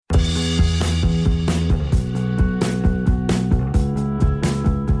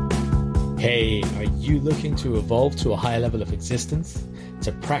Hey, are you looking to evolve to a higher level of existence?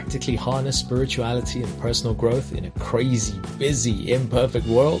 To practically harness spirituality and personal growth in a crazy, busy, imperfect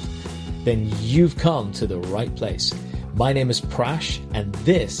world? Then you've come to the right place. My name is Prash, and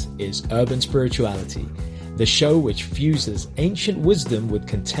this is Urban Spirituality, the show which fuses ancient wisdom with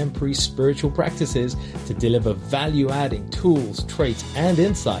contemporary spiritual practices to deliver value-adding tools, traits, and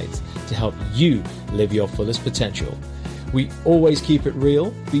insights to help you live your fullest potential. We always keep it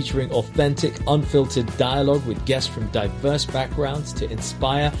real, featuring authentic, unfiltered dialogue with guests from diverse backgrounds to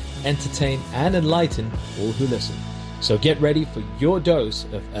inspire, entertain, and enlighten all who listen. So get ready for your dose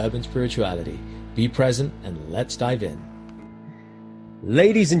of urban spirituality. Be present and let's dive in.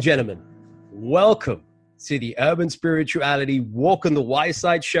 Ladies and gentlemen, welcome to the Urban Spirituality Walk on the Wise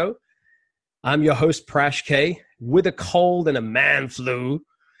Side show. I'm your host, Prash K, with a cold and a man flu.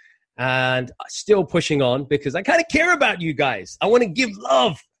 And still pushing on because I kind of care about you guys. I want to give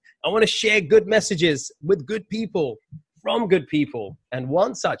love. I want to share good messages with good people, from good people. And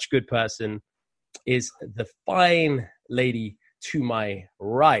one such good person is the fine lady to my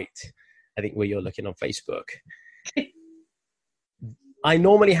right. I think where you're looking on Facebook. I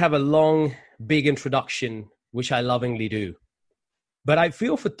normally have a long, big introduction, which I lovingly do. But I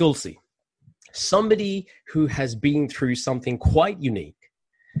feel for Tulsi, somebody who has been through something quite unique,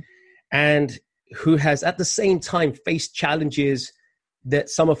 and who has at the same time faced challenges that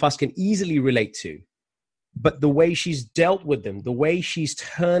some of us can easily relate to. But the way she's dealt with them, the way she's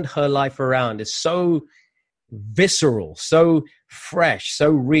turned her life around is so visceral, so fresh,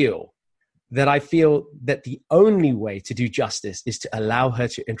 so real, that I feel that the only way to do justice is to allow her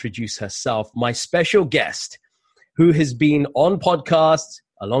to introduce herself. My special guest, who has been on podcasts,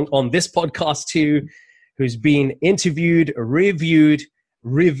 on this podcast too, who's been interviewed, reviewed,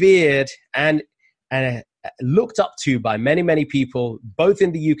 revered and looked up to by many, many people, both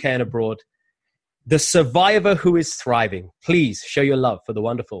in the UK and abroad. The survivor who is thriving. Please show your love for the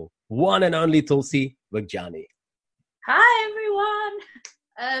wonderful one and only Tulsi Waghjani. Hi,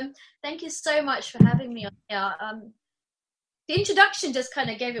 everyone. Thank you so much for having me on here. The introduction just kind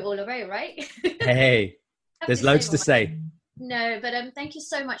of gave it all away, right? Hey, there's loads to say. No, but thank you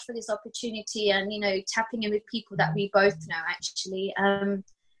so much for this opportunity and, tapping in with people that we both know, actually.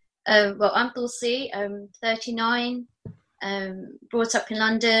 Well, I'm Tulsi, 39, brought up in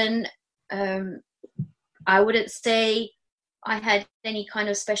London. I wouldn't say I had any kind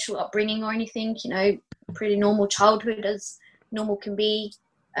of special upbringing or anything, pretty normal childhood as normal can be.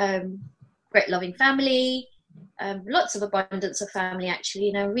 Great loving family, lots of abundance of family,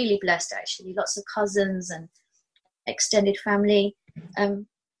 actually, really blessed, actually. Lots of cousins and extended family,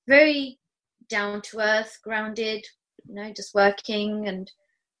 very down to earth, grounded, just working, and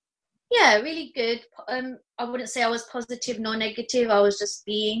yeah, really good. I wouldn't say I was positive nor negative. I was just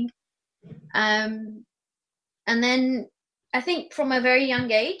being. And then I think from a very young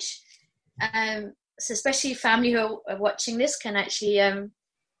age, so especially family who are watching this can actually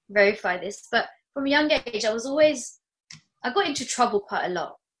verify this. But from a young age, I got into trouble quite a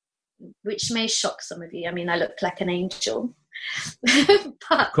lot, which may shock some of you. I mean, I look like an angel.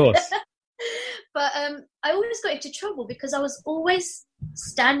 Of course. But I always got into trouble because I was always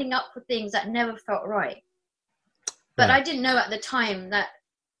standing up for things that never felt right. But I didn't know at the time that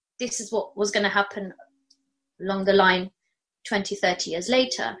this is what was going to happen along the line 20, 30 years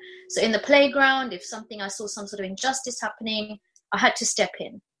later. So in the playground, if I saw some sort of injustice happening, I had to step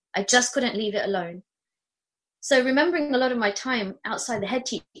in. I just couldn't leave it alone. So remembering a lot of my time outside the head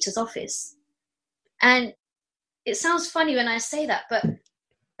teacher's office. And it sounds funny when I say that, but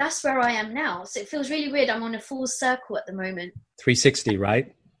that's where I am now. So it feels really weird. I'm on a full circle at the moment. 360,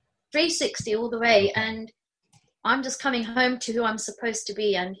 right? 360 all the way. And I'm just coming home to who I'm supposed to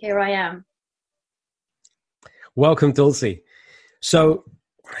be. And here I am. Welcome, Tulsi. So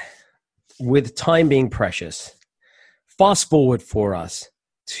with time being precious, fast forward for us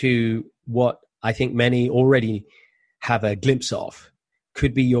to what I think many already have a glimpse of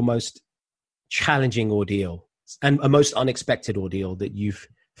could be your most challenging ordeal and a most unexpected ordeal that you've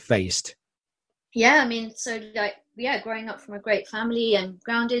faced. Yeah, I mean, growing up from a great family and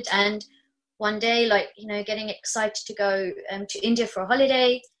grounded, and one day, getting excited to go to India for a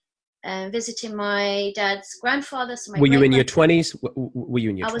holiday, visiting my dad's grandfather. So were you in your 20s? Were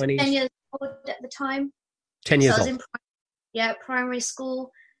you in your 20s? I was 10 years old at the time. 10 years old. I was in primary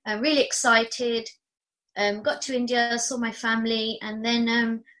school. Really excited, got to India, saw my family, and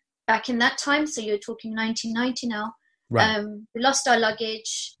then back in that time, so you're talking 1990 now, right. We lost our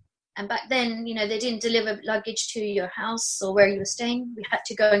luggage, and back then, they didn't deliver luggage to your house or where you were staying. We had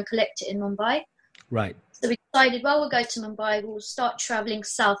to go and collect it in Mumbai. Right. So we decided, we'll go to Mumbai, we'll start traveling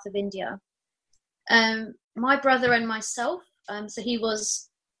south of India. My brother and myself. So he was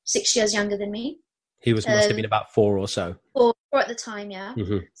 6 years younger than me. He must have been about 4 or so. Four at the time, yeah.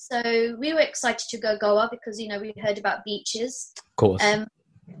 Mm-hmm. So we were excited to go Goa because, we heard about beaches. Of course.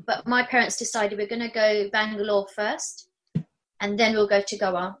 But my parents decided we're going to go Bangalore first, and then we'll go to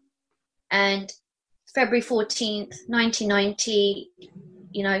Goa. And February 14th, 1990,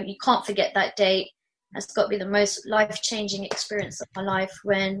 you can't forget that date. That's got to be the most life-changing experience of my life,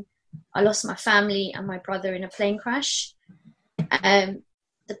 when I lost my family and my brother in a plane crash. The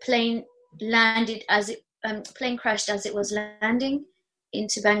plane crashed as it was landing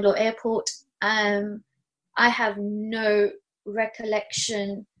into Bangalore airport. I have no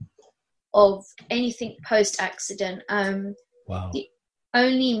recollection of anything post-accident. Wow. The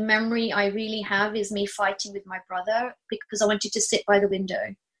only memory I really have is me fighting with my brother because I wanted to sit by the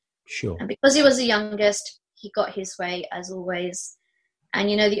window. Sure. And because he was the youngest, he got his way, as always. And,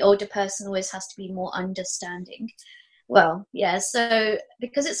 the older person always has to be more understanding. Well, yeah, so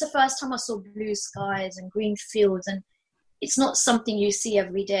because it's the first time I saw blue skies and green fields, and it's not something you see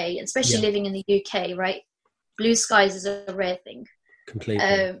every day, especially living in the UK, right? Blue skies is a rare thing.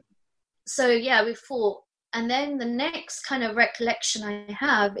 Completely. So, yeah, we fought. And then the next kind of recollection I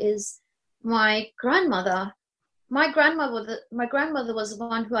have is my grandmother. My grandmother was the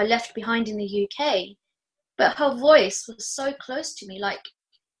one who I left behind in the UK, but her voice was so close to me, like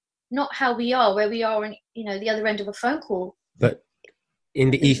not how we are, where we are on, the other end of a phone call. But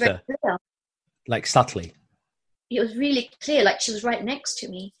in the ether, like subtly. It was really clear, like she was right next to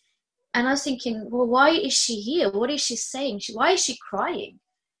me. And I was thinking, well, why is she here? What is she saying? Why is she crying?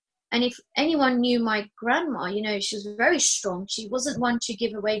 And if anyone knew my grandma, she was very strong. She wasn't one to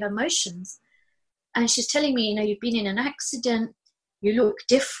give away her emotions. And she's telling me, you've been in an accident, you look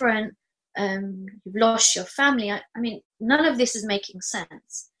different, you've lost your family. I mean, none of this is making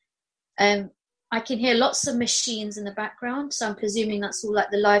sense. I can hear lots of machines in the background, so I'm presuming that's all like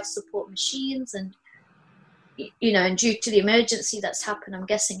the life support machines, and and due to the emergency that's happened, I'm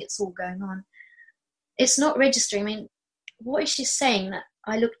guessing it's all going on. It's not registering. I mean, what is she saying that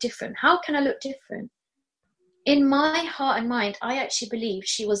I look different? How can I look different? In my heart and mind, I actually believe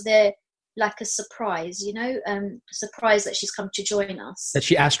she was there like a surprise, surprise that she's come to join us. That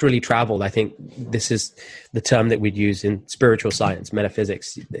she astrally traveled. I think this is the term that we'd use in spiritual science,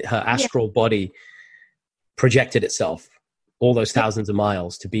 metaphysics. Her astral body projected itself all those thousands of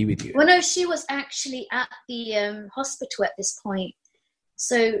miles to be with you. Well, no, she was actually at the hospital at this point.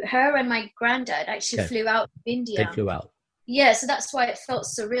 So her and my granddad actually flew out of India. They flew out. Yeah, so that's why it felt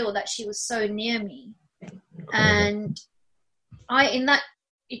surreal that she was so near me. And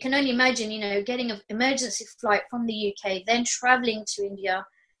you can only imagine, getting an emergency flight from the UK, then traveling to India.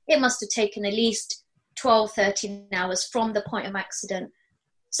 It must have taken at least 12, 13 hours from the point of accident.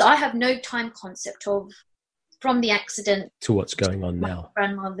 So I have no time concept of from the accident to what's going on now. My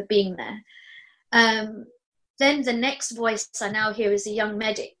grandmother being there. Then the next voice I now hear is a young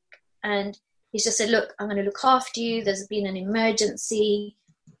medic. And he's just said, look, I'm going to look after you. There's been an emergency.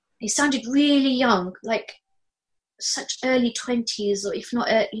 He sounded really young, like such early 20s, or if not,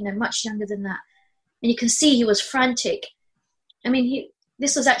 much younger than that. And you can see he was frantic. I mean,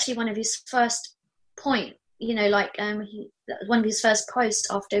 this was actually one of his first point, one of his first posts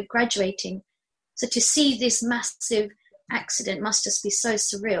after graduating. So to see this massive accident must just be so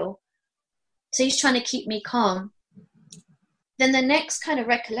surreal. So he's trying to keep me calm. Then the next kind of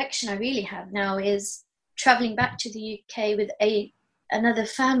recollection I really have now is traveling back to the UK with another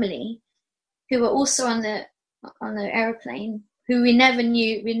family who were also on the aeroplane, who we never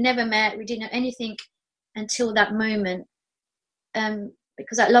knew, we never met, we didn't know anything until that moment.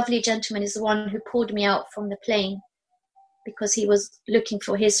 Because that lovely gentleman is the one who pulled me out from the plane because he was looking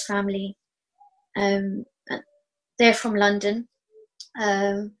for his family. They're from London.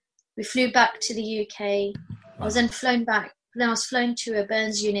 We flew back to the UK. I was then flown back. Then I was flown to a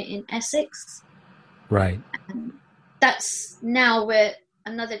burns unit in Essex. Right. That's now where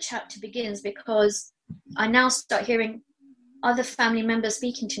another chapter begins, because I now start hearing other family members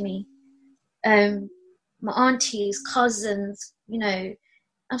speaking to me. My aunties, cousins, I'm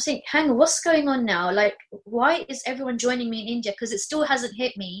saying, hang on, what's going on now? Like, why is everyone joining me in India? Because it still hasn't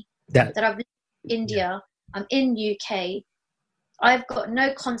hit me that I've left India. I'm in UK. I've got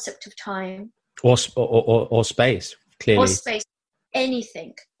no concept of time. Or space, clearly. Or space,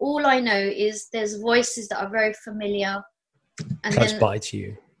 anything. All I know is there's voices that are very familiar. And close by to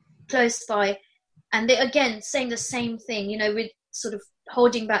you. Close by. And they're, again, saying the same thing, with sort of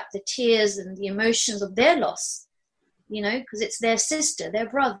holding back the tears and the emotions of their loss, because it's their sister, their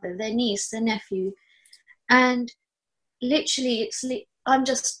brother, their niece, their nephew. And literally, I'm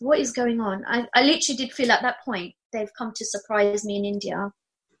just, what is going on? I literally did feel at that point, they've come to surprise me in India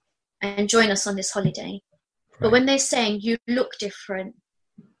and join us on this holiday. Right. But when they're saying, you look different,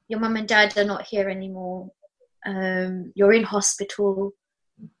 your mum and dad are not here anymore, you're in hospital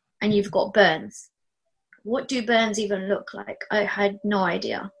and you've got burns. What do burns even look like? I had no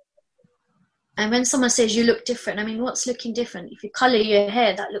idea. And when someone says you look different, I mean, what's looking different? If you colour your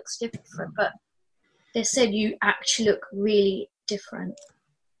hair, that looks different. But they said you actually look really different.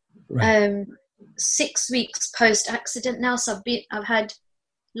 Right. 6 weeks post-accident now, so I've had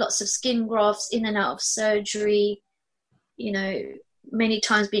lots of skin grafts, in and out of surgery, you know, many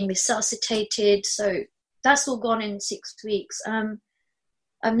times being resuscitated. So that's all gone in 6 weeks.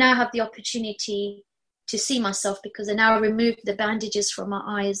 I now have the opportunity to see myself because they now removed the bandages from my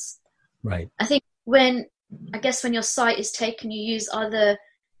eyes. Right. I think when your sight is taken, you use other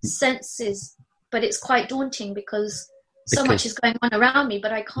senses, but it's quite daunting because so much is going on around me,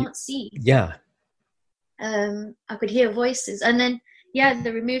 but I can't see. Yeah. I could hear voices. And then,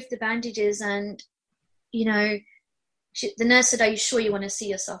 they removed the bandages and, you know, the nurse said, are you sure you want to see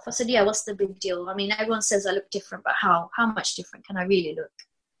yourself? I said, yeah, what's the big deal? I mean, everyone says I look different, but how much different can I really look?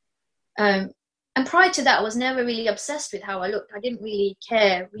 And prior to that, I was never really obsessed with how I looked. I didn't really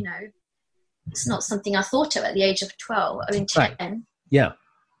care, you know. It's not something I thought of at the age of 12, I mean 10. Right. Yeah.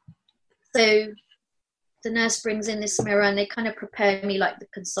 So the nurse brings in this mirror and they kind of prepare me like the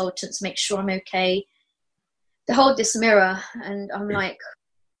consultants, make sure I'm okay. They hold this mirror and I'm like,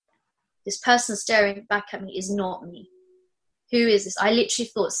 this person staring back at me is not me. Who is this? I literally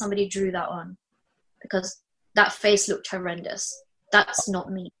thought somebody drew that on because that face looked horrendous. That's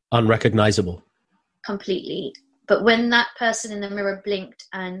not me. Unrecognizable. Completely. But when that person in the mirror blinked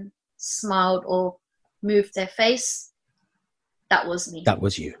and smiled or moved their face, that was me. That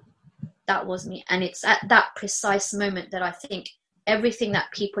was you. That was me. And it's at that precise moment that I think everything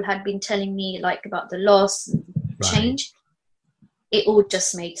that people had been telling me, like about the loss and change, it all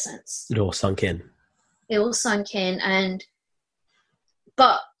just made sense. It all sunk in. It all sunk in.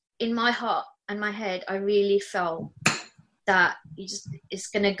 But in my heart and my head, I really felt that it's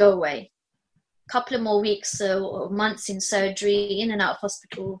going to go away. A couple of more weeks or months in surgery, in and out of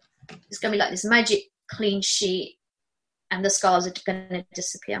hospital. It's going to be like this magic clean sheet and the scars are going to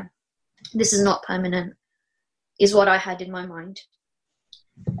disappear. This is not permanent, is what I had in my mind.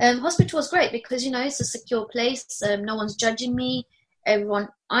 Hospital was great because, you know, it's a secure place. No one's judging me.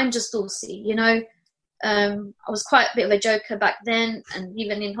 I'm just Dulcie, you know. I was quite a bit of a joker back then, and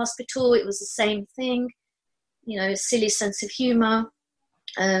even in hospital, it was the same thing. You know, silly sense of humor,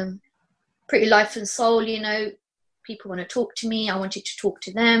 pretty life and soul, you know. People want to talk to me. I wanted to talk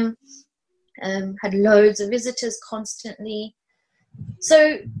to them. Had loads of visitors constantly.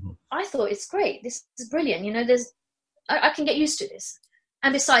 So I thought, it's great. This is brilliant. You know, I can get used to this.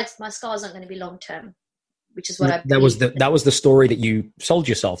 And besides, my scars aren't going to be long term, which is what that was the story that you sold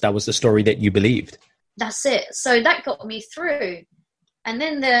yourself. That was the story that you believed. That's it. So that got me through. And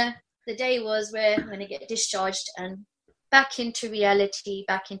then the day was where I'm going to get discharged and back into reality,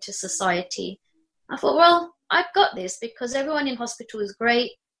 back into society. I thought, well, I've got this because everyone in hospital is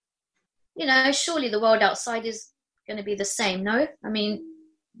great. You know, surely the world outside is going to be the same. No? I mean,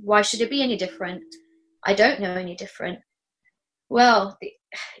 why should it be any different? I don't know any different. Well,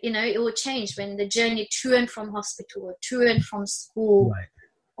 you know, it all changed when the journey to and from hospital or to and from school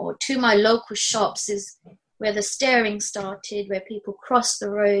or to my local shops is where the staring started, where people crossed the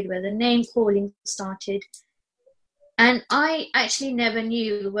road, where the name calling started. And I actually never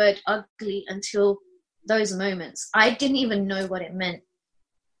knew the word ugly until those moments. I didn't even know what it meant.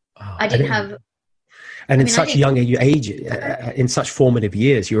 Oh, I didn't have... And in such a young age, in such formative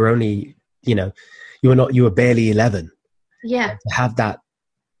years, you were only, you know, you were barely 11. Yeah. To have that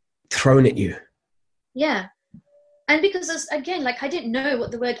thrown at you. Yeah. And because, again, like I didn't know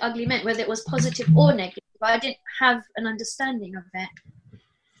what the word ugly meant, whether it was positive or negative. I didn't have an understanding of that.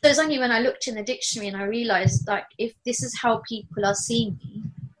 So it's only when I looked in the dictionary and I realized, like, if this is how people are seeing me,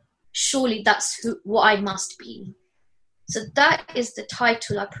 surely that's what I must be. So that is the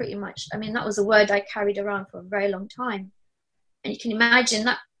title I mean, that was a word I carried around for a very long time. And you can imagine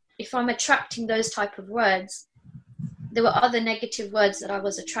that if I'm attracting those type of words, there were other negative words that I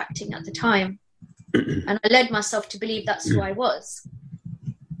was attracting at the time. And I led myself to believe that's who I was.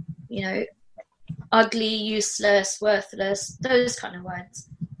 You know, ugly, useless, worthless, those kind of words.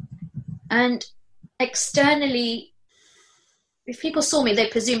 And externally, if people saw me, they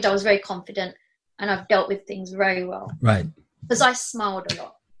presumed I was very confident and I've dealt with things very well. Right. Because I smiled a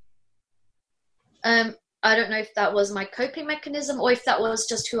lot. I don't know if that was my coping mechanism or if that was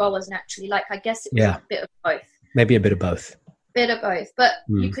just who I was naturally. Like, I guess it was a bit of both. Maybe a bit of both. bit of both. But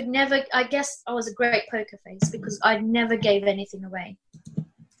you could never, I guess I was a great poker face because I never gave anything away.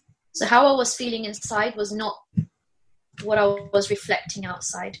 So how I was feeling inside was not what I was reflecting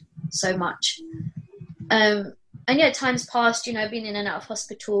outside so much. And yeah, times passed, you know, been in and out of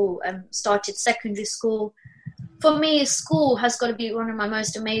hospital, started secondary school. For me, school has got to be one of my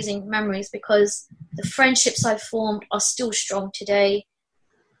most amazing memories because the friendships I've formed are still strong today.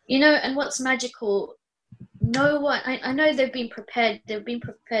 You know, and what's magical, no one, I know they've been prepared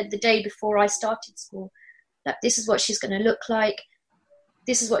the day before I started school, that this is what she's going to look like.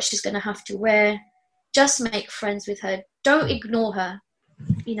 This is what she's going to have to wear. Just make friends with her. Don't ignore her,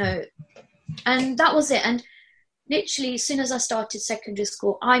 you know. And that was it. And literally, as soon as I started secondary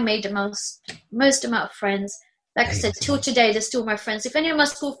school, I made the most amount of friends. Like I said, till today, they're still my friends. If any of my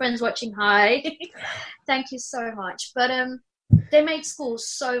school friends watching, hi. Thank you so much. But they made school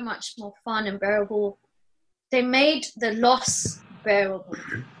so much more fun and bearable. They made the loss bearable.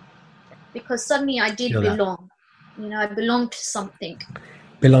 Because suddenly I did belong. You know, I belonged to something.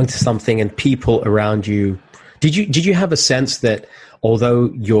 Belong to something, and people around you. Did you have a sense that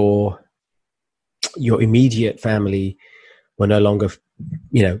although your immediate family were no longer,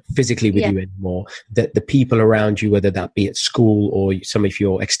 you know, physically with you anymore, that the people around you, whether that be at school or some of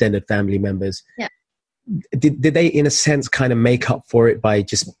your extended family members, did they in a sense kind of make up for it by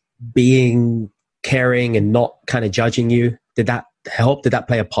just being caring and not kind of judging you? Did that help? Did that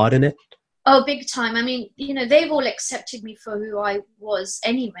play a part in it? Oh, big time. I mean, you know, they've all accepted me for who I was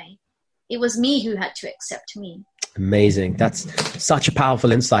anyway. It was me who had to accept me. Amazing. That's such a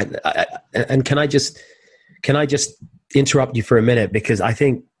powerful insight. And can I just interrupt you for a minute? Because I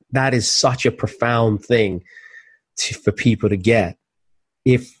think that is such a profound thing for people to get.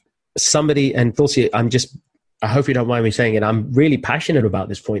 If somebody, and Dulcie, I hope you don't mind me saying it, I'm really passionate about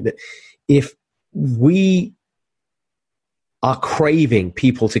this point, that if we are craving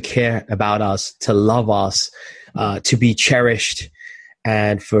people to care about us, to love us, to be cherished,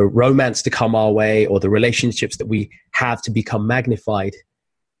 and for romance to come our way or the relationships that we have to become magnified,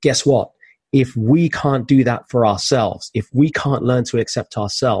 guess what? If we can't do that for ourselves, if we can't learn to accept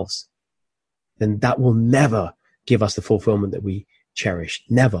ourselves, then that will never give us the fulfillment that we cherish.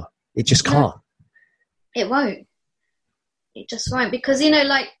 Never. It just can't. It won't. It just won't. Because, you know,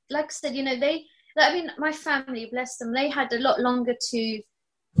 like I said, you know, my family, bless them, they had a lot longer to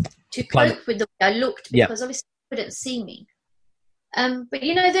cope with the way I looked because obviously they couldn't see me. But,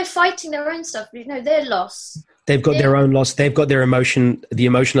 you know, they're fighting their own stuff. You know, their loss. They've got their own loss. They've got their emotion, the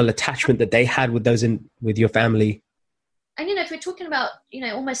emotional attachment that they had with with your family. And, you know, if we're talking about, you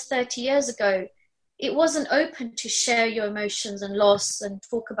know, almost 30 years ago, it wasn't open to share your emotions and loss and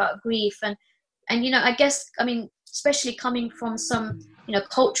talk about grief. And you know, I guess, I mean, especially coming from some, you know,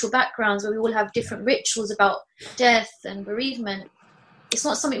 cultural backgrounds where we all have different rituals about death and bereavement, it's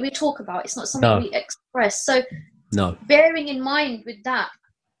not something we talk about. It's not something we express. So bearing in mind with that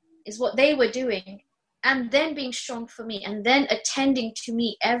is what they were doing, and then being strong for me, and then attending to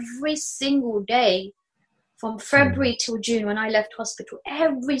me every single day from February till June when I left hospital,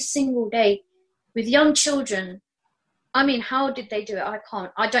 every single day with young children. I mean, how did they do it?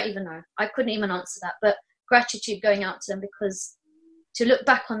 I don't even know. I couldn't even answer that. But gratitude going out to them, because to look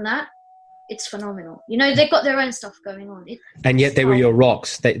back on that, it's phenomenal. You know, they got their own stuff going on. And yet they were your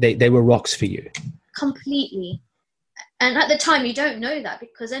rocks. They were rocks for you. Completely. And at the time, you don't know that,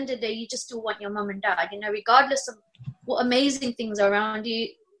 because end of the day, you just still want your mum and dad. You know, regardless of what amazing things are around you,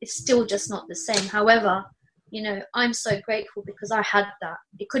 it's still just not the same. However, you know, I'm so grateful because I had that.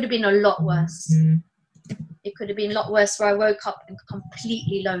 It could have been a lot worse. It could have been a lot worse where I woke up and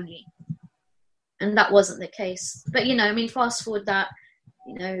completely lonely. And that wasn't the case. But, you know, I mean, fast forward that,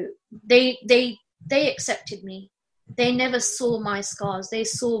 you know, they accepted me. They never saw my scars. They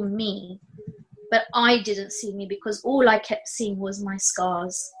saw me. But I didn't see me, because all I kept seeing was my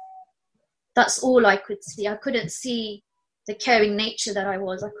scars. That's all I could see. I couldn't see the caring nature that I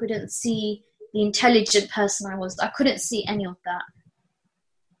was. I couldn't see the intelligent person I was. I couldn't see any of that,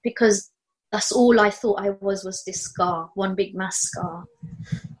 because that's all I thought I was this scar, one big mass scar.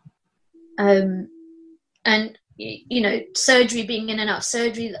 And, you know, surgery, being in and out of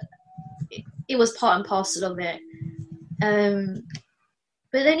surgery, it was part and parcel of it. But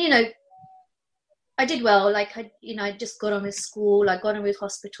then, you know, I did well. Like, I just got on with school. I got on with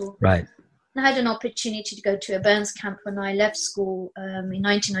hospital. Right. And I had an opportunity to go to a Burns camp when I left school in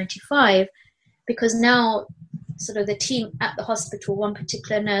 1995, because now sort of the team at the hospital, one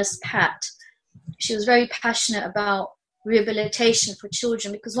particular nurse, Pat, she was very passionate about rehabilitation for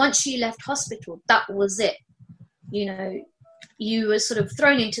children, because once you left hospital, that was it. You know, you were sort of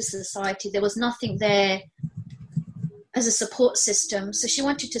thrown into society. There was nothing there as a support system. So she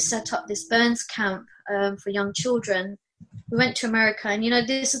wanted to set up this burns camp for young children. We went to America, and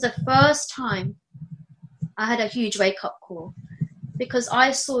this is the first time I had a huge wake-up call, because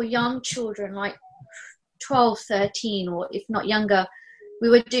I saw young children like 12, 13, or if not younger. We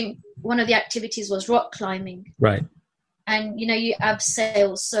were doing, one of the activities was rock climbing. Right. And, you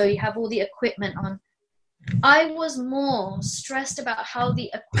abseil, so you have all the equipment on. I was more stressed about how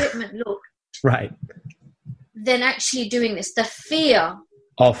the equipment looked. Right. Than actually doing this. The fear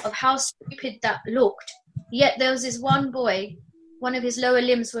of how stupid that looked. Yet there was this one boy, one of his lower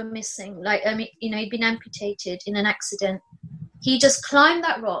limbs were missing. He'd been amputated in an accident. He just climbed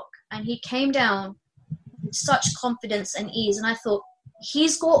that rock and he came down with such confidence and ease. And I thought,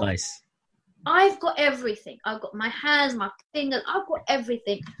 he's got... Nice. I've got everything. I've got my hands, my fingers. I've got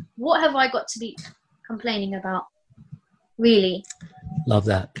everything. What have I got to be complaining about? Really? Love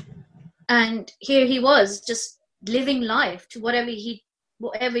that. And here he was, just living life to whatever he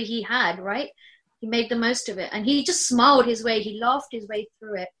had, right? He made the most of it. And he just smiled his way. He laughed his way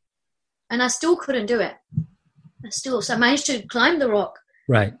through it. And I still couldn't do it. So I managed to climb the rock.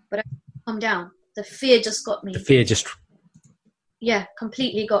 Right. But I couldn't come down. The fear just got me. Yeah,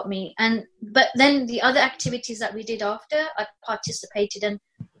 completely got me. But then the other activities that we did after, I participated in.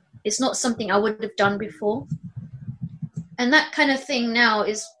 It's not something I would have done before. And that kind of thing now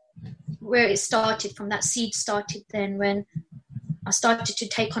is where it started from. That seed started then when I started to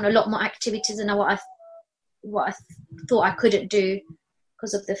take on a lot more activities than what I thought I couldn't do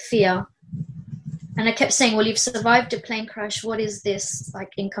because of the fear. And I kept saying, well, you've survived a plane crash. What is this? Like,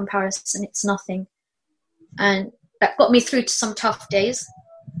 in comparison, it's nothing. And that got me through to some tough days.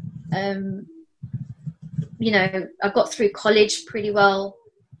 I got through college pretty well.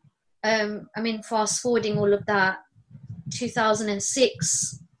 Fast forwarding all of that,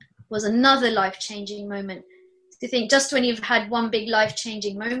 2006 was another life-changing moment. You think just when you've had one big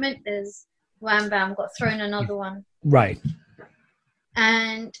life-changing moment, there's wham bam, got thrown another one. Right.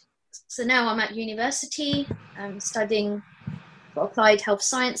 And so now I'm at university. I'm studying for applied health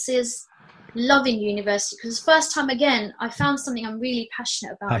sciences, loving university, because the first time again I found something I'm really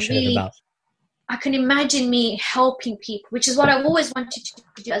passionate about. I can imagine me helping people, which is what I've always wanted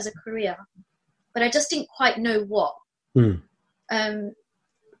to do as a career, but I just didn't quite know what.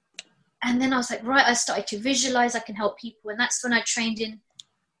 And then I was like, right, I started to visualize I can help people. And that's when I trained in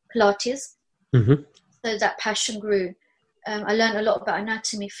Pilates. Mm-hmm. So that passion grew. I learned a lot about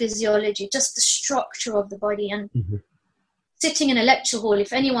anatomy, physiology, just the structure of the body. And sitting in a lecture hall,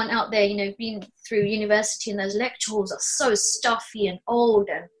 if anyone out there, been through university, and those lecture halls are so stuffy and old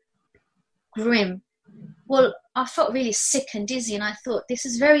and grim. Well, I felt really sick and dizzy, and I thought, this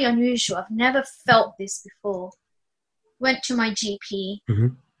is very unusual. I've never felt this before. Went to my GP,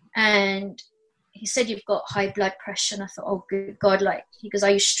 and he said, you've got high blood pressure. And I thought, oh, good God. He goes,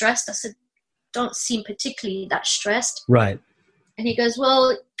 are you stressed? I said, don't seem particularly that stressed. Right. And he goes,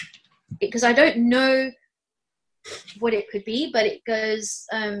 well, because I don't know what it could be, but it goes,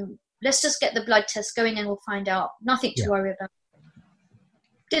 let's just get the blood test going and we'll find out. Nothing to worry about.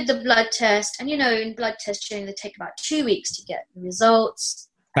 Did the blood test, and in blood tests generally they take about 2 weeks to get the results.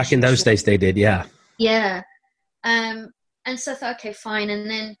 Back in those days they did, yeah. Yeah. And so I thought, okay, fine. And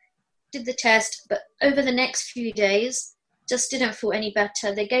then did the test, but over the next few days, just didn't feel any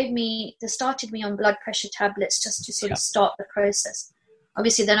better. They started me on blood pressure tablets just to sort of start the process.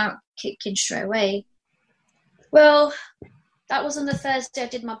 Obviously, they don't kick in straight away. Well, that was on the Thursday I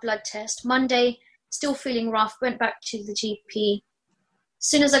did my blood test. Monday, still feeling rough, went back to the GP. As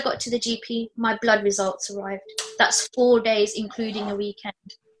soon as I got to the GP, my blood results arrived. That's 4 days, including a weekend.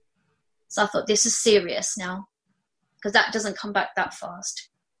 So I thought, this is serious now, because that doesn't come back that fast.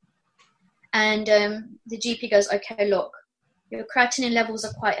 And the GP goes, okay, look, your creatinine levels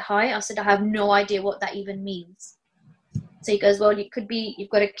are quite high. I said, I have no idea what that even means. So he goes, well, it could be you've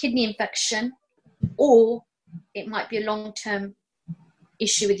got a kidney infection, or it might be a long-term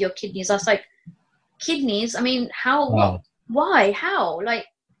issue with your kidneys. I was like, kidneys? I mean, how? Wow. Why? How?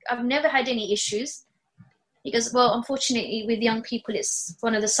 I've never had any issues. He goes, well, unfortunately, with young people, it's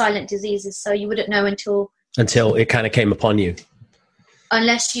one of the silent diseases, so you wouldn't know until it kind of came upon you.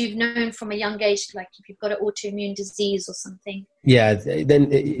 Unless you've known from a young age, like if you've got an autoimmune disease or something. Yeah, then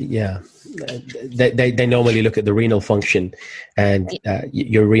they normally look at the renal function and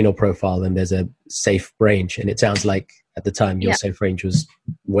your renal profile, and there's a safe range. And it sounds like at the time your safe range was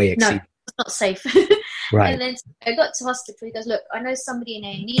way exceeded. No, it's not safe. Right. And then I got to hospital. He goes, look, I know somebody in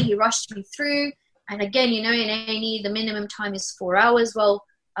A&E. He rushed me through. And again, in A&E, the minimum time is 4 hours. Well,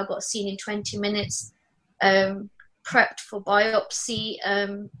 I got seen in 20 minutes. Prepped for biopsy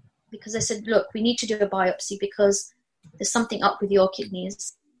because they said, look, we need to do a biopsy because there's something up with your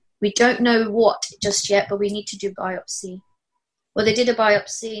kidneys. We don't know what just yet, but we need to do biopsy. Well, they did a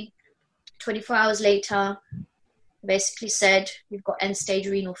biopsy. 24 hours later, basically said, you've got end-stage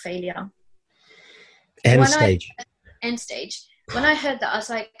renal failure. End stage. When I heard that, I was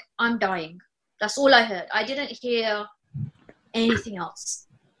like, I'm dying. That's all I heard. I didn't hear anything else.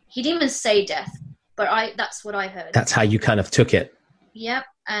 He didn't even say death, but that's what I heard. That's how you kind of took it. Yep.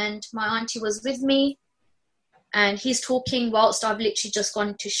 And my auntie was with me, and he's talking whilst I've literally just gone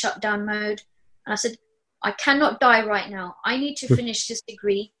into shutdown mode. And I said, I cannot die right now. I need to finish this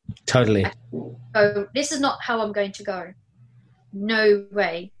degree. Totally. So this is not how I'm going to go. No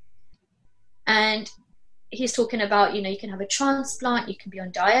way. And he's talking about, you can have a transplant, you can be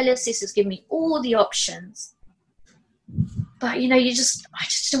on dialysis. He's giving me all the options. But, I just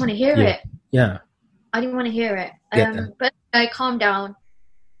didn't want to hear it. Yeah. I didn't want to hear it. But I calmed down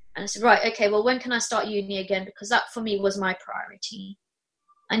and I said, right, okay, well, when can I start uni again? Because that for me was my priority.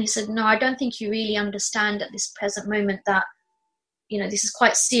 And he said, no, I don't think you really understand at this present moment that, this is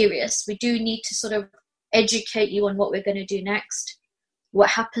quite serious. We do need to sort of educate you on what we're going to do next, what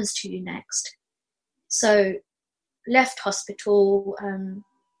happens to you next. So left hospital.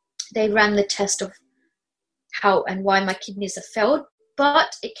 They ran the test of how and why my kidneys have failed,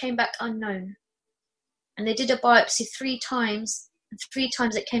 but it came back unknown. And they did a biopsy 3 times, and 3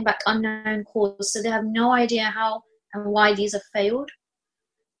 times it came back unknown cause. So they have no idea how and why these have failed.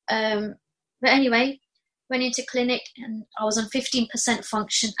 But anyway, went into clinic and I was on 15%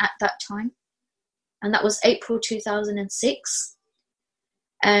 function at that time. And that was April 2006.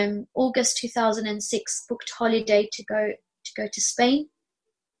 August 2006, booked holiday to go to Spain.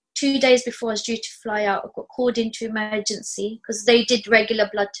 2 days before I was due to fly out, I got called into emergency because they did regular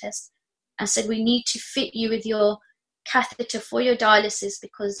blood tests and said, we need to fit you with your catheter for your dialysis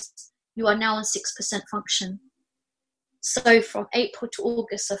because you are now on 6% function. So from April to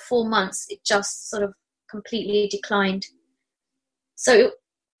August, so 4 months, it just sort of completely declined. So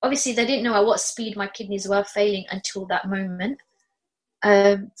obviously they didn't know at what speed my kidneys were failing until that moment.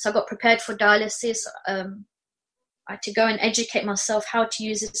 So I got prepared for dialysis. I had to go and educate myself how to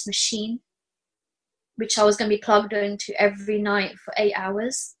use this machine, which I was going to be plugged into every night for 8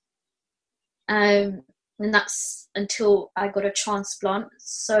 hours. And that's until I got a transplant.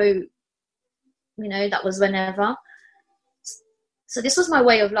 So, that was whenever. So this was my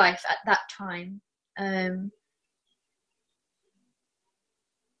way of life at that time.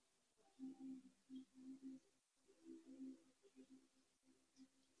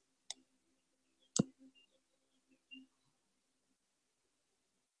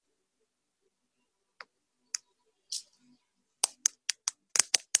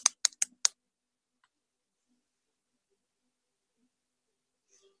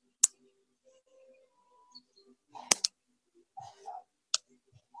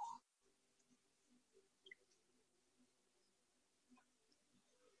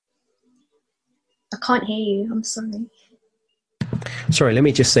 I can't hear you. I'm sorry. Sorry, let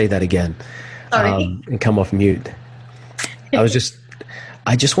me just say that again. Sorry. And come off mute. I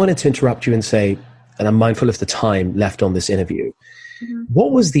just wanted to interrupt you and say, and I'm mindful of the time left on this interview. Mm-hmm.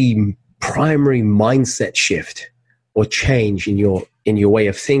 What was the primary mindset shift or change in your way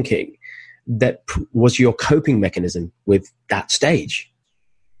of thinking that was your coping mechanism with that stage?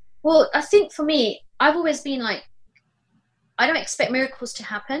 Well, I think for me, I've always been like, I don't expect miracles to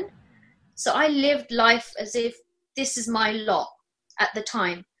happen. So I lived life as if this is my lot at the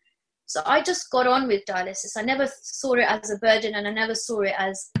time. So I just got on with dialysis. I never saw it as a burden, and I never saw it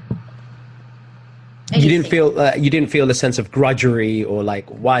as anything. You didn't feel a sense of grudgery or like,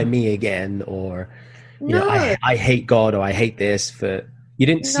 why me again? Or no. I hate God, or I hate this. For you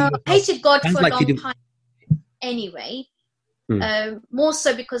didn't see. I hated God for a long time anyway. More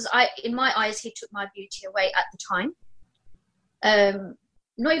so because in my eyes, he took my beauty away at the time.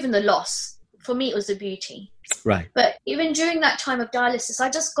 Not even the loss. For me, it was the beauty. Right. But even during that time of dialysis, I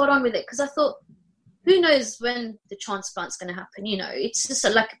just got on with it because I thought, who knows when the transplant's going to happen? It's just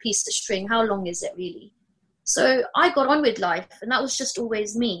like a piece of string. How long is it really? So I got on with life, and that was just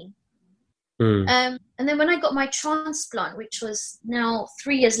always me. And then when I got my transplant, which was now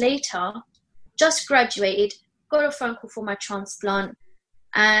 3 years later, just graduated, got a phone call for my transplant,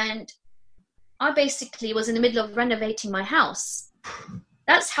 and I basically was in the middle of renovating my house.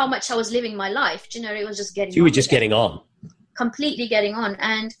 That's how much I was living my life. It was just getting on. You were just getting on. Completely getting on.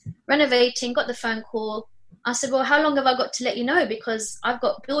 And renovating, got the phone call. I said, well, how long have I got to let you know? Because I've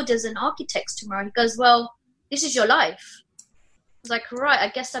got builders and architects tomorrow. He goes, well, this is your life. I was like, right, I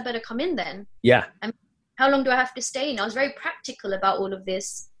guess I better come in then. Yeah. And how long do I have to stay in? I was very practical about all of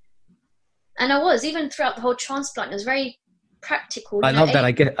this. And I was, even throughout the whole transplant, it was very practical. I love that.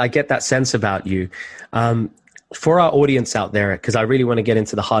 I get that sense about you. For our audience out there, because I really want to get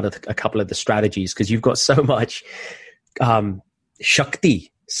into the heart of a couple of the strategies, because you've got so much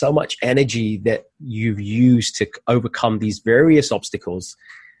Shakti, so much energy that you've used to overcome these various obstacles.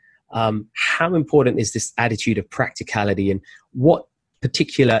 How important is this attitude of practicality, and what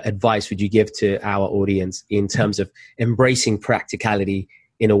particular advice would you give to our audience in terms of embracing practicality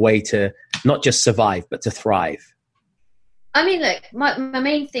in a way to not just survive, but to thrive? I mean, look, my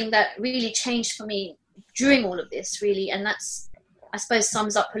main thing that really changed for me during all of this, really, and that's, I suppose,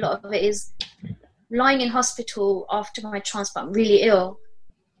 sums up a lot of it, is lying in hospital after my transplant, really ill.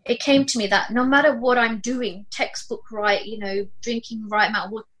 It came to me that no matter what I'm doing, textbook right, drinking right amount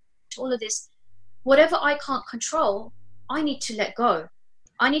of water, all of this, whatever I can't control, I need to let go.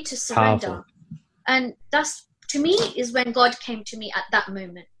 I need to surrender. Powerful. And that's, to me, is when God came to me at that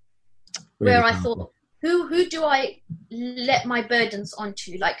moment, Really where I powerful. thought, who do I let my burdens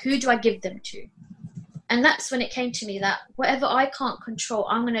onto? Like, who do I give them to? And that's when it came to me that whatever I can't control,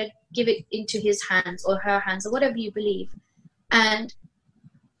 I'm going to give it into his hands or her hands or whatever you believe. And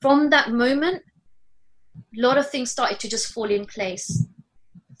from that moment, a lot of things started to just fall in place.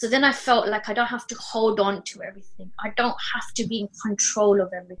 So then I felt like I don't have to hold on to everything. I don't have to be in control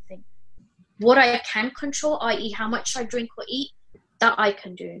of everything. What I can control, i.e. how much I drink or eat, that I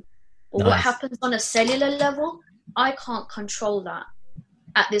can do. Or Nice. what happens on a cellular level, I can't control that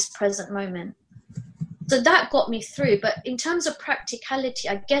at this present moment. So that got me through. But in terms of practicality,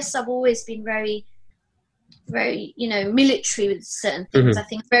 I guess I've always been very, very, military with certain things. Mm-hmm. I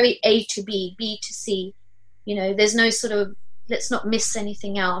think very A to B, B to C. There's no sort of, let's not miss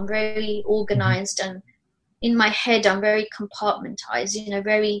anything out. I'm very organized, and in my head, I'm very compartmentized,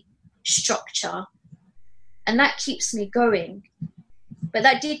 very structure. And that keeps me going. But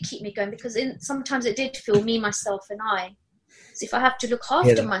that did keep me going, because sometimes it did feel me, myself, and I. So if I have to look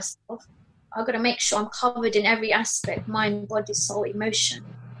after myself, I've got to make sure I'm covered in every aspect: mind, body, soul, emotion.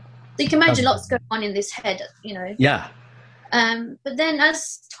 So you can imagine lots going on in this head, Yeah. But then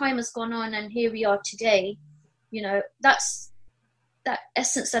as time has gone on, and here we are today, that's that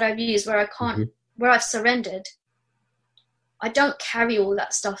essence that I've used, where I can't, where I've surrendered. I don't carry all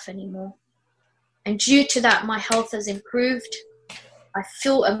that stuff anymore. And due to that, my health has improved. I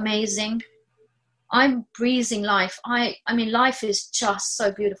feel amazing. I'm breathing life. I mean, life is just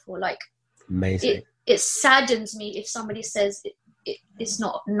so beautiful. Like, Amazing. It saddens me if somebody says it's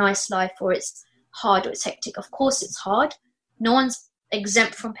not a nice life, or it's hard, or it's hectic. Of course it's hard. No one's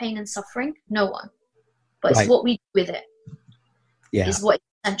exempt from pain and suffering. No one. But Right. it's what we do with it Yeah. is what's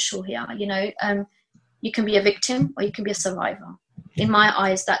essential here. You can be a victim or you can be a survivor. In my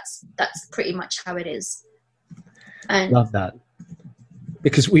eyes, that's pretty much how it is. And Love that.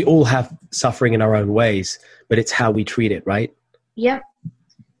 Because we all have suffering in our own ways, but it's how we treat it, right? yeah,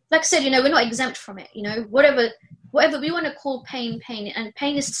 like I said, we're not exempt from it. Whatever we want to call pain, and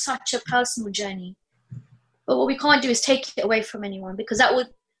pain is such a personal journey. But what we can't do is take it away from anyone, because that would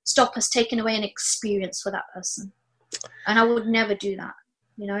stop us taking away an experience for that person. And I would never do that,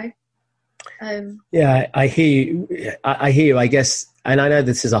 Yeah, I hear you. I hear you, I guess. And I know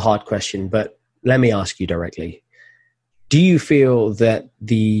this is a hard question, but let me ask you directly. Do you feel that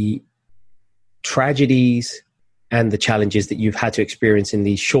the tragedies and the challenges that you've had to experience in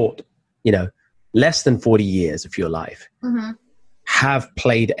these short, less than 40 years of your life have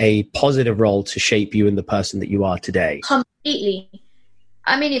played a positive role to shape you in the person that you are today? Completely.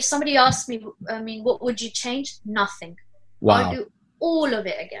 I mean, if somebody asked me, what would you change? Nothing. Wow. I'll do all of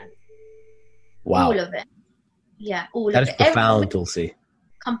it again. Wow. All of it. Yeah, all of That it. is profound, Everything Dulcie.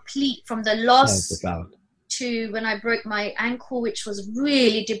 complete, from the So loss profound. to when I broke my ankle, which was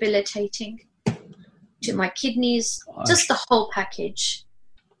really debilitating, to my kidneys, just the whole package.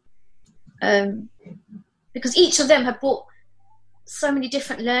 Because each of them have brought so many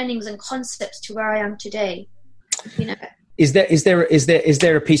different learnings and concepts to where I am today. Is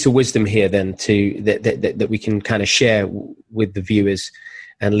there a piece of wisdom here then that we can kind of share with the viewers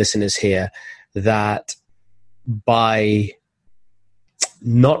and listeners here, that by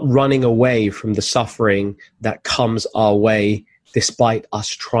not running away from the suffering that comes our way, despite us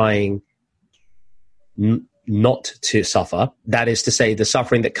trying not to suffer, that is to say, the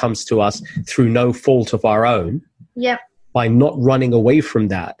suffering that comes to us through no fault of our own, by not running away from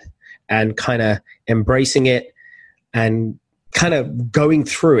that and kind of embracing it and kind of going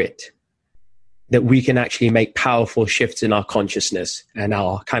through it, that we can actually make powerful shifts in our consciousness and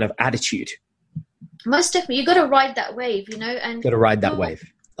our kind of attitude. Most definitely. You got to ride that wave, and Got to ride that wave.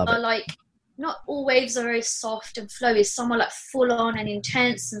 Love it. like, not all waves are very soft and flowy. Some are like full on and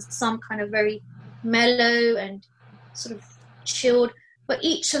intense, and some kind of very mellow and sort of chilled. But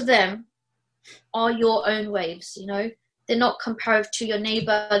each of them are your own waves, you know. They're not comparative to your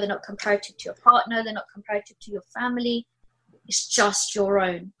neighbor. They're not comparative to your partner. They're not comparative to your family. It's just your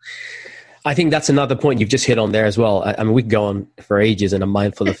own. I think that's another point you've just hit on there as well. I mean, we could go on for ages, and I'm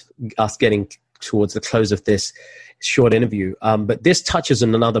mindful of us getting towards the close of this short interview. But this touches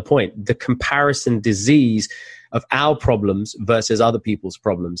on another point, the comparison disease of our problems versus other people's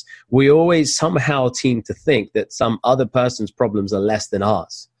problems. We always somehow seem to think that some other person's problems are less than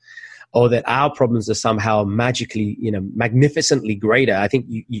ours, or that our problems are somehow magically, you know, magnificently greater. I think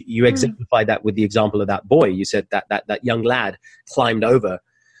you exemplified that with the example of that boy. You said that young lad climbed over.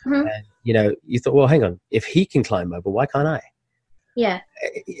 And, you know, you thought, well, hang on, if he can climb over, why can't I? Yeah.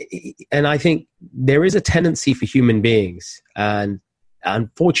 And I think there is a tendency for human beings, and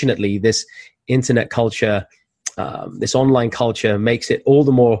unfortunately this internet culture, this online culture makes it all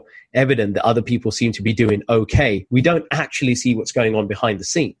the more evident that other people seem to be doing okay. We don't actually see what's going on behind the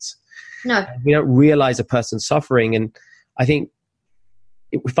scenes. No. We don't realize a person's suffering. And I think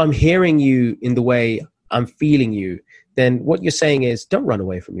if I'm hearing you in the way I'm feeling you, then what you're saying is don't run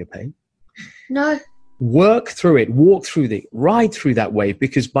away from your pain. No. Work through it, ride through that wave,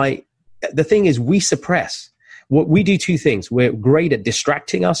 because the thing is, we suppress. What we do, two things. We're great at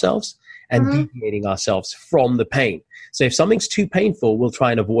distracting ourselves and deviating ourselves from the pain. So if something's too painful, we'll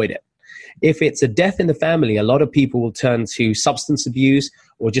try and avoid it. If it's a death in the family, a lot of people will turn to substance abuse,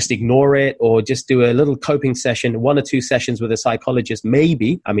 or just ignore it, or just do a little coping session, 1 or 2 sessions with a psychologist,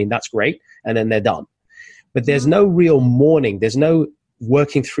 maybe. I mean, that's great. And then they're done. But there's no real mourning. There's no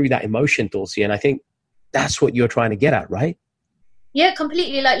working through that emotion, Dulcie. And I think that's what you're trying to get at, right? Yeah,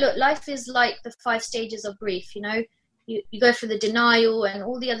 completely. Like, look, life is like the 5 stages of grief, you know. You go through the denial and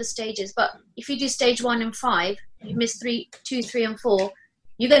all the other stages. But if you do stage 1 and 5, you miss 2, 3, and 4,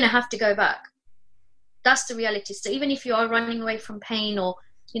 you're going to have to go back. That's the reality. So even if you are running away from pain, or,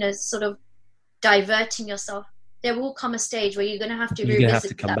 you know, sort of diverting yourself, there will come a stage where you're going to have to revisit that. You're going to have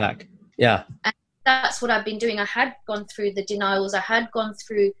to come back. Yeah. And that's what I've been doing. I had gone through the denials. I had gone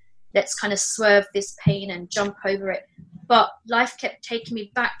through, let's kind of swerve this pain and jump over it. But life kept taking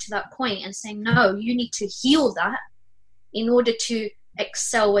me back to that point and saying, no, you need to heal that in order to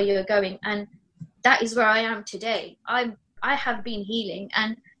excel where you're going. And that is where I am today. I have been healing,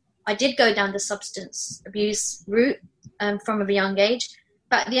 and I did go down the substance abuse route from a young age.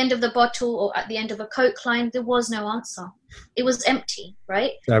 But at the end of the bottle, or at the end of a Coke line, there was no answer. It was empty,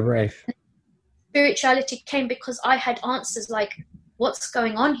 right? So brave. Spirituality came because I had answers like, what's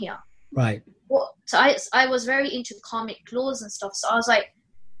going on here? Right. So I was very into karmic laws and stuff. So I was like,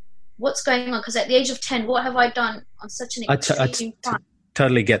 what's going on? Because at the age of 10, what have I done on such an extreme time?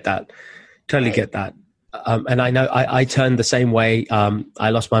 Totally get that. Totally get that. And I know I turned the same way. I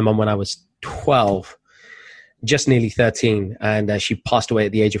lost my mom when I was 12, just nearly 13. And she passed away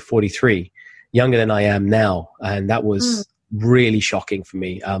at the age of 43, younger than I am now. And that was really shocking for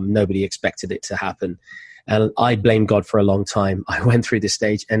me. Nobody expected it to happen. And I blamed God for a long time. I went through this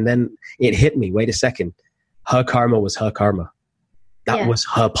stage, and then it hit me. Wait a second. Her karma was her karma. That was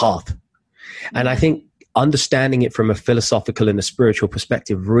her path. And I think understanding it from a philosophical and a spiritual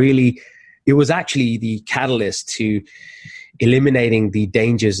perspective, really, it was actually the catalyst to eliminating the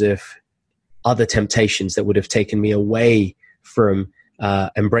dangers of other temptations that would have taken me away from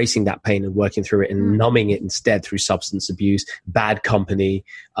embracing that pain and working through it, and numbing it instead through substance abuse, bad company,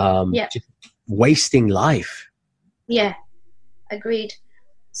 just wasting life. Yeah, agreed.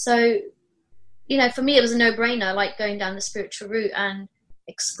 So, you know, for me, it was a no-brainer, like going down the spiritual route and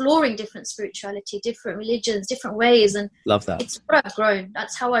exploring different spirituality, different religions, different ways. And love that. It's what I've grown.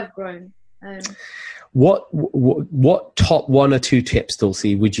 That's how I've grown. What top 1 or 2 tips,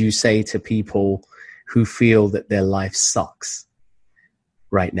 Dulcie, would you say to people who feel that their life sucks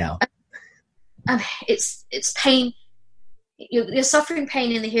right now? It's pain. You're suffering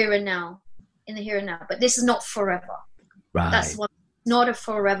pain in the here and now, but this is not forever. Right. That's not a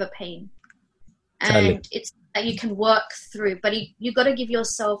forever pain. And totally. It's that you can work through, but you got to give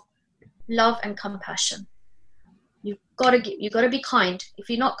yourself love and compassion. You've got to be kind. If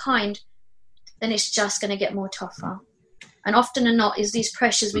you're not kind, then it's just going to get more tougher. And often or not is these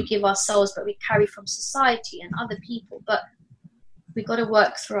pressures we give ourselves, but we carry from society and other people, but we got to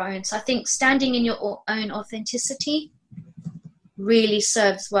work through our own. So I think standing in your own authenticity really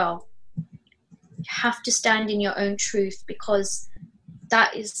serves well. You have to stand in your own truth, because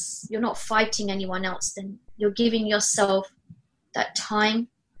that is, you're not fighting anyone else. Then you're giving yourself that time,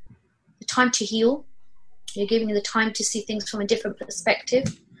 the time to heal. You're giving you the time to see things from a different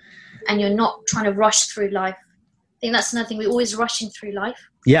perspective. and you're not trying to rush through life. I think that's another thing. We're always rushing through life.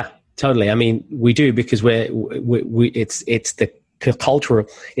 Yeah, totally. I mean, we do, because it's the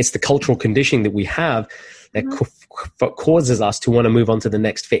cultural conditioning that we have that causes us to want to move on to the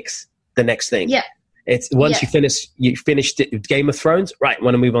next fix, the next thing. Yeah. It's once you finished Game of Thrones, right?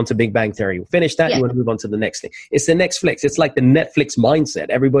 Want to move on to Big Bang Theory. You finish that, you want to move on to the next thing. It's the next fix. It's like the Netflix mindset.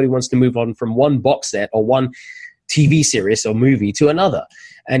 Everybody wants to move on from one box set or one TV series or movie to another.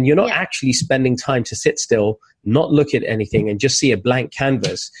 And you're not actually spending time to sit still, not look at anything, and just see a blank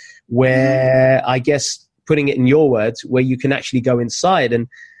canvas where, I guess, putting it in your words, where you can actually go inside and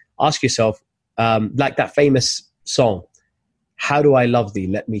ask yourself, like that famous song, how do I love thee?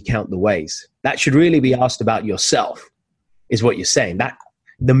 Let me count the ways. That should really be asked about yourself, is what you're saying. That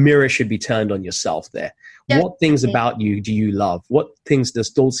the mirror should be turned on yourself there. Definitely. What things about you do you love? What things does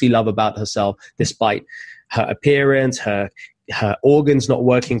Dulcie love about herself, despite her appearance, her organs not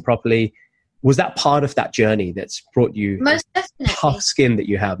working properly? Was that part of that journey that's brought you most definitely tough skin that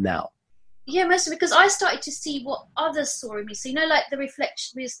you have now? Yeah, mostly because I started to see what others saw in me. So, like the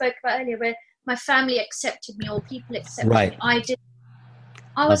reflection we spoke about earlier, where my family accepted me or people accepted me. I did.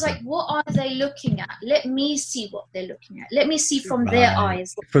 I was like, what are they looking at? Let me see what they're looking at. Let me see from their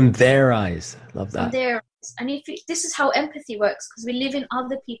eyes. From their eyes. Love that. From their eyes. And this is how empathy works, because we live in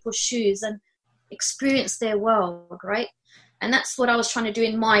other people's shoes and experience their world, right? And that's what I was trying to do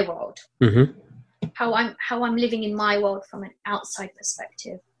in my world. Mm-hmm. How I'm living in my world from an outside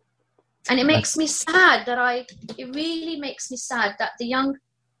perspective. And it makes me sad it really makes me sad that the young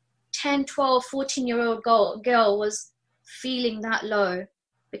 10, 12, 14-year-old girl was feeling that low,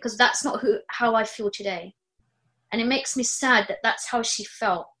 because that's not how I feel today. And it makes me sad that that's how she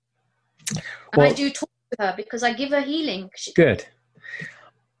felt. And I do talk to her because I give her healing. Good.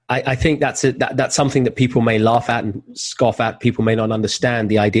 I think that's that's something that people may laugh at and scoff at. People may not understand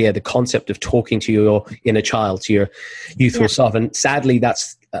the idea, the concept of talking to your inner child, to your youthful self. And sadly,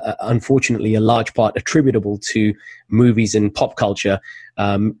 that's unfortunately a large part attributable to movies and pop culture,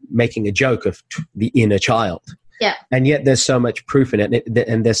 making a joke of the inner child. Yeah. And yet there's so much proof in it,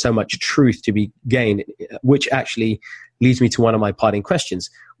 and there's so much truth to be gained, which actually leads me to one of my parting questions.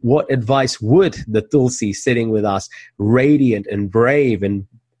 What advice would the Dulcie sitting with us, radiant and brave and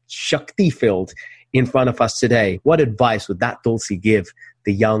Shakti-filled in front of us today, what advice would that Dulcie give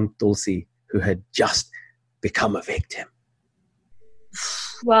the young Dulcie who had just become a victim?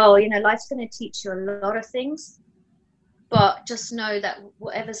 Well, life's going to teach you a lot of things, but just know that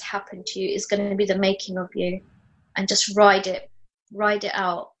whatever's happened to you is going to be the making of you, and just ride it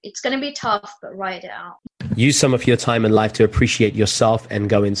out. It's going to be tough, but ride it out. Use some of your time in life to appreciate yourself and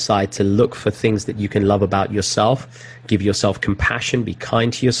go inside to look for things that you can love about yourself. Give yourself compassion. Be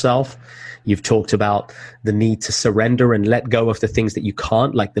kind to yourself. You've talked about the need to surrender and let go of the things that you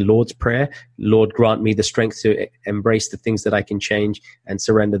can't, like the Lord's Prayer. Lord, grant me the strength to embrace the things that I can change and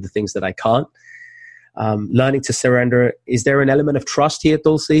surrender the things that I can't. Learning to surrender. Is there an element of trust here,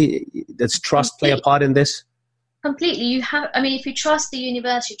 Dulcie? Does trust play a part in this? Completely. If you trust the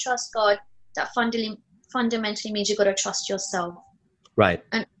universe, you trust God, that fundamentally means you've got to trust yourself. Right.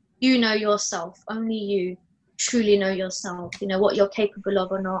 And you know yourself. Only you truly know yourself, what you're capable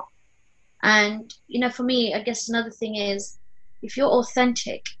of or not. And, for me, I guess another thing is, if you're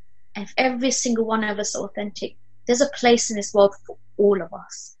authentic, and if every single one of us are authentic, there's a place in this world for all of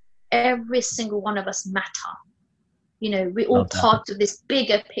us. Every single one of us matter. We're all part of this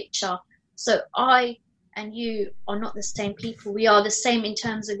bigger picture. So I and you are not the same people. We are the same in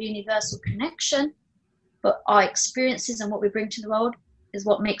terms of universal connection, but our experiences and what we bring to the world is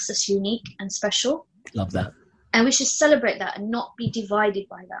what makes us unique and special. Love that. And we should celebrate that and not be divided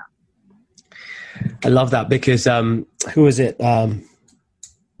by that. I love that, because who is it?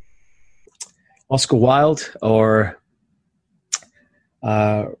 Oscar Wilde or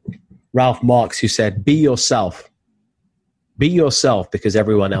Ralph Marx, who said, be yourself. Be yourself, because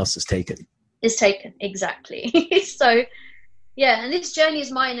everyone else is taken. Is taken, exactly. So, yeah, and this journey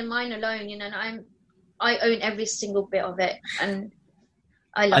is mine and mine alone, and I own every single bit of it, and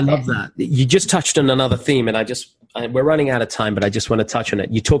I love that. You just touched on another theme, and we're running out of time, but I just want to touch on it.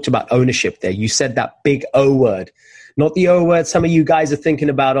 You talked about ownership there. You said that big O word, not the O word some of you guys are thinking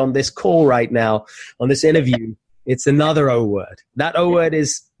about on this call right now, on this interview. It's another O word. That O word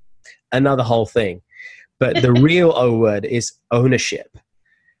is another whole thing, but the real O word is ownership.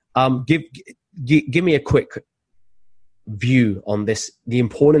 Give me a quick view on this, the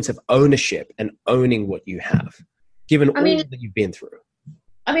importance of ownership and owning what you have, given all that you've been through.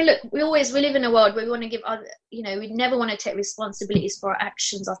 Look, we live in a world where we want to give other, we never want to take responsibilities for our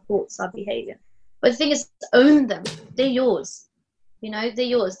actions, our thoughts, our behavior. But the thing is, own them. They're yours. You know, they're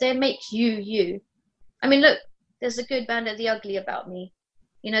yours. They make you, you. I mean, look, there's the good and the ugly about me.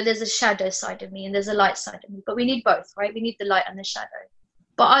 You know, there's a shadow side of me and there's a light side of me. But we need both, right? We need the light and the shadow.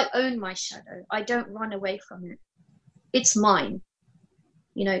 But I own my shadow. I don't run away from it. It's mine.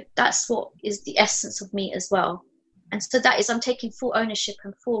 You know, that's what is the essence of me as well. And so that is, I'm taking full ownership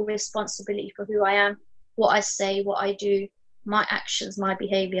and full responsibility for who I am, what I say, what I do, my actions, my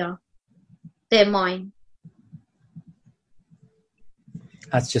behavior. They're mine.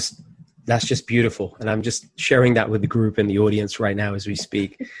 That's just beautiful. And I'm just sharing that with the group and the audience right now as we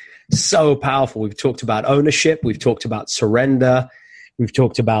speak. So powerful. We've talked about ownership. We've talked about surrender. We've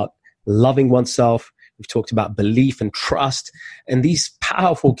talked about loving oneself. We've talked about belief and trust. And these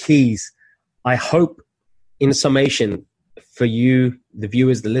powerful keys, I hope, in summation, for you, the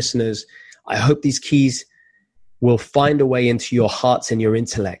viewers, the listeners, I hope these keys will find a way into your hearts and your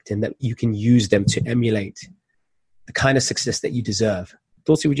intellect, and that you can use them to emulate the kind of success that you deserve.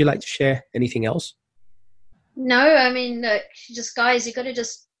 Dulcie, would you like to share anything else? No, I mean, look, just guys, you got to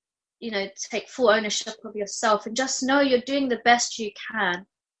just, you know, take full ownership of yourself and just know you're doing the best you can.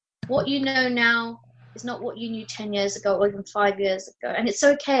 What you know now is not what you knew 10 years ago or even 5 years ago. And it's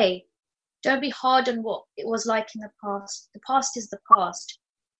okay. Don't be hard on what it was like in the past. The past is the past.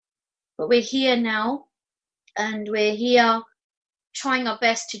 But we're here now, and we're here trying our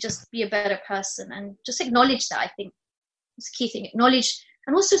best to just be a better person, and just acknowledge that. I think it's a key thing. Acknowledge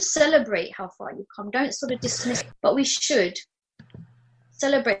and also celebrate how far you've come. Don't sort of dismiss, but we should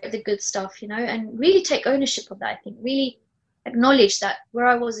celebrate the good stuff, you know, and really take ownership of that. I think really acknowledge that where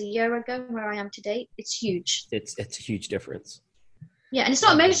I was a year ago and where I am today, it's huge. It's a huge difference. Yeah, and it's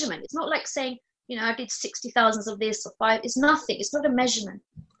not a measurement. It's not like saying, you know, I did 60,000 of this or 5. It's nothing. It's not a measurement.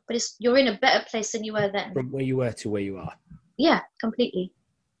 But you're in a better place than you were then. From where you were to where you are. Yeah, completely.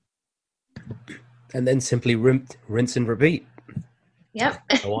 And then simply rinse and repeat. Yep.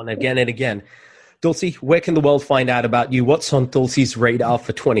 Go on again and again. Dulcie, where can the world find out about you? What's on Dulcie's radar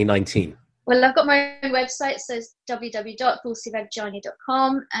for 2019? Well, I've got my own website, so it's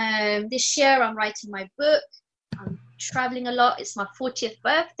www.dulciereggiani.com. This year, I'm writing my book. I'm traveling a lot. It's my 40th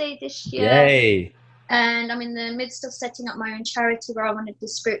birthday this year. Yay. And I'm in the midst of setting up my own charity where I want to do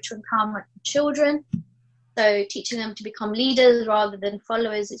spiritual empowerment for children. So teaching them to become leaders rather than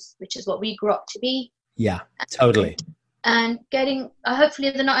followers, which is what we grew up to be. Yeah, totally. And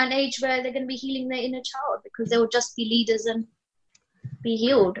hopefully they're not at an age where they're going to be healing their inner child, because they will just be leaders and be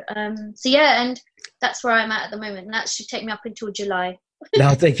healed. So yeah, and that's where I'm at the moment. And that should take me up until July.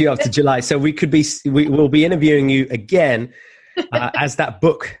 Now, take you up to July. So we will be interviewing you again as that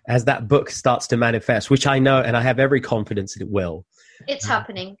book starts to manifest, which I know, and I have every confidence that it will. It's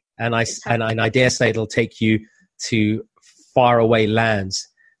happening. And I dare say it'll take you to faraway lands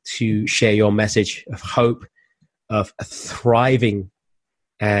to share your message of hope, of thriving,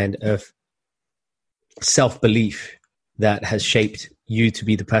 and of self-belief that has shaped you to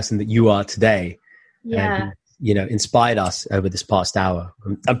be the person that you are today. Yeah. And, you know, inspired us over this past hour.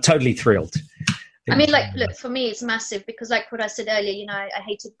 I'm totally thrilled. I mean, like, look, for me, it's massive because, like what I said earlier, you know, I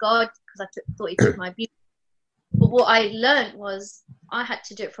hated God because I thought he took my beauty. But what I learned was I had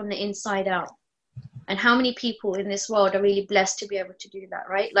to do it from the inside out. And how many people in this world are really blessed to be able to do that,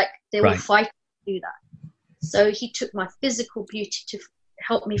 right? Like, they will fight to do that. So he took my physical beauty to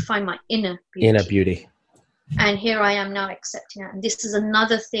help me find my inner beauty. Inner beauty. And here I am now accepting it. And this is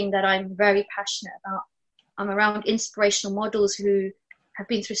another thing that I'm very passionate about. I'm around inspirational models who have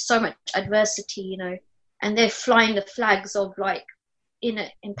been through so much adversity, you know, and they're flying the flags of like inner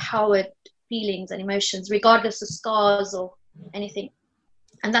empowered feelings and emotions, regardless of scars or anything.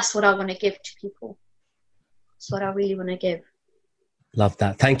 And that's what I want to give to people. That's what I really want to give. Love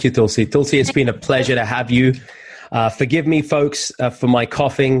that. Thank you, Dulcie. Dulcie, it's been a pleasure to have you. Forgive me, folks, for my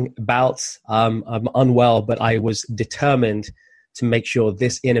coughing bouts. I'm unwell, but I was determined to make sure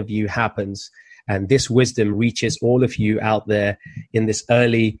this interview happens and this wisdom reaches all of you out there in this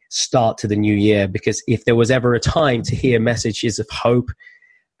early start to the new year. Because if there was ever a time to hear messages of hope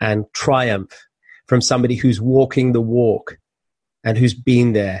and triumph from somebody who's walking the walk and who's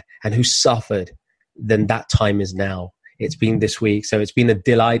been there and who's suffered, then that time is now. It's been this week. So it's been a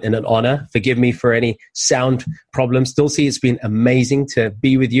delight and an honor. Forgive me for any sound problems. Dulcie, it's been amazing to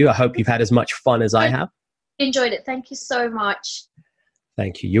be with you. I hope you've had as much fun as I have. Enjoyed it. Thank you so much.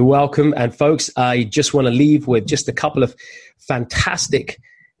 Thank you. You're welcome. And folks, I just want to leave with just a couple of fantastic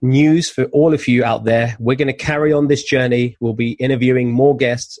news for all of you out there. We're going to carry on this journey. We'll be interviewing more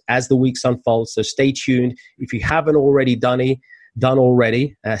guests as the weeks unfold. So stay tuned. If you haven't already done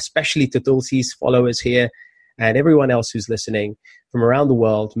already, especially to Dulcie's followers here and everyone else who's listening from around the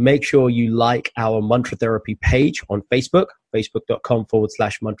world, make sure you like our Mantra Therapy page on Facebook,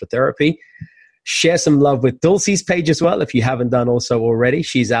 facebook.com/Mantra Therapy. Share some love with Dulcie's page as well, if you haven't done also already.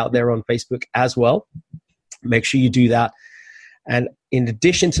 She's out there on Facebook as well. Make sure you do that. And in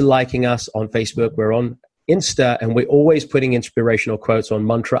addition to liking us on Facebook, we're on Insta, and we're always putting inspirational quotes on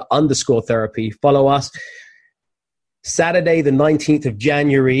Mantra_Therapy. Follow us. Saturday, the 19th of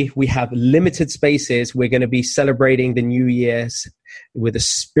January, we have limited spaces. We're going to be celebrating the New Year's with a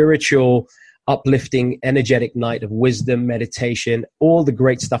spiritual, uplifting, energetic night of wisdom, meditation, all the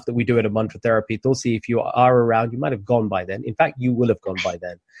great stuff that we do at a Mantra Therapy. Dulcie, if you are around, you might have gone by then. In fact, you will have gone by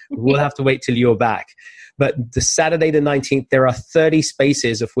then. We'll have to wait till you're back. But the Saturday, the 19th, there are 30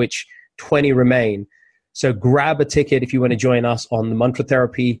 spaces, of which 20 remain. So grab a ticket if you want to join us on the Mantra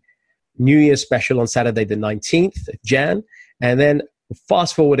Therapy New Year's special on Saturday, the 19th of Jan. And then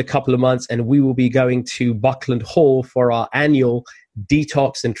fast forward a couple of months, and we will be going to Buckland Hall for our annual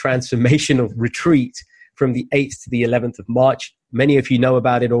detox and transformational retreat from the 8th to the 11th of March. Many of you know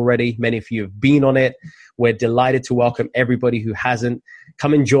about it already. Many of you have been on it. We're delighted to welcome everybody who hasn't.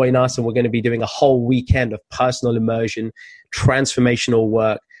 Come and join us, and we're going to be doing a whole weekend of personal immersion, transformational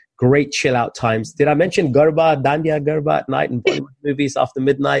work, great chill out times. Did I mention Garba, Dandiya Garba at night and Bollywood movies after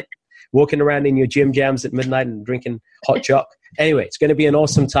midnight? Walking around in your gym jams at midnight and drinking hot choc. Anyway, it's going to be an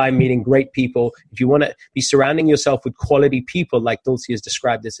awesome time meeting great people. If you want to be surrounding yourself with quality people like Dulcie has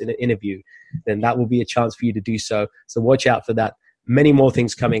described this in an interview, then that will be a chance for you to do so. So watch out for that. Many more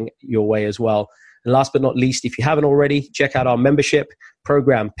things coming your way as well. And last but not least, if you haven't already, check out our membership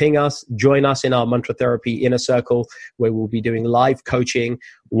program. Ping us, join us in our Mantra Therapy Inner Circle, where we'll be doing live coaching,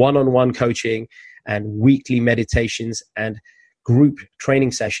 one-on-one coaching, and weekly meditations and group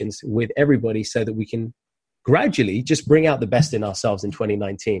training sessions with everybody, so that we can gradually just bring out the best in ourselves in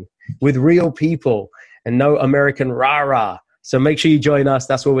 2019 with real people and no American rah-rah. So make sure you join us.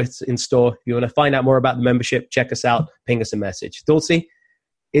 That's what's in store. If you want to find out more about the membership, check us out, ping us a message. Dulcie,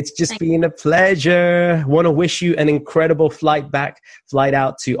 it's just been a pleasure. Want to wish you an incredible flight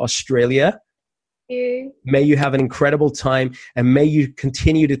out to Australia. Thank you. May you have an incredible time, and may you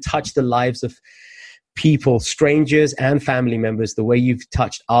continue to touch the lives of people, strangers and family members, the way you've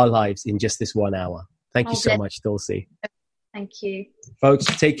touched our lives in just this 1 hour. Thank you so much, Dulcie. Thank you. Folks,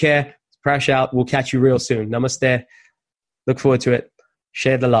 take care. Prash out. We'll catch you real soon. Namaste. Look forward to it.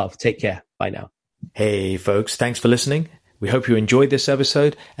 Share the love. Take care. Bye now. Hey, folks. Thanks for listening. We hope you enjoyed this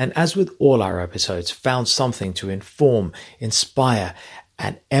episode, and as with all our episodes, found something to inform, inspire,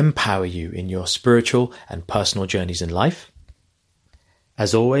 and empower you in your spiritual and personal journeys in life.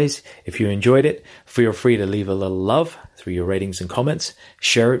 As always, if you enjoyed it, feel free to leave a little love through your ratings and comments,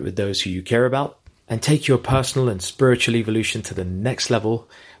 share it with those who you care about, and take your personal and spiritual evolution to the next level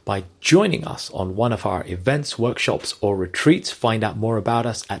by joining us on one of our events, workshops, or retreats. Find out more about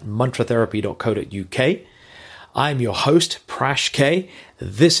us at mantratherapy.co.uk. I'm your host, Prash K.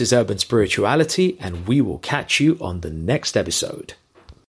 This is Urban Spirituality, and we will catch you on the next episode.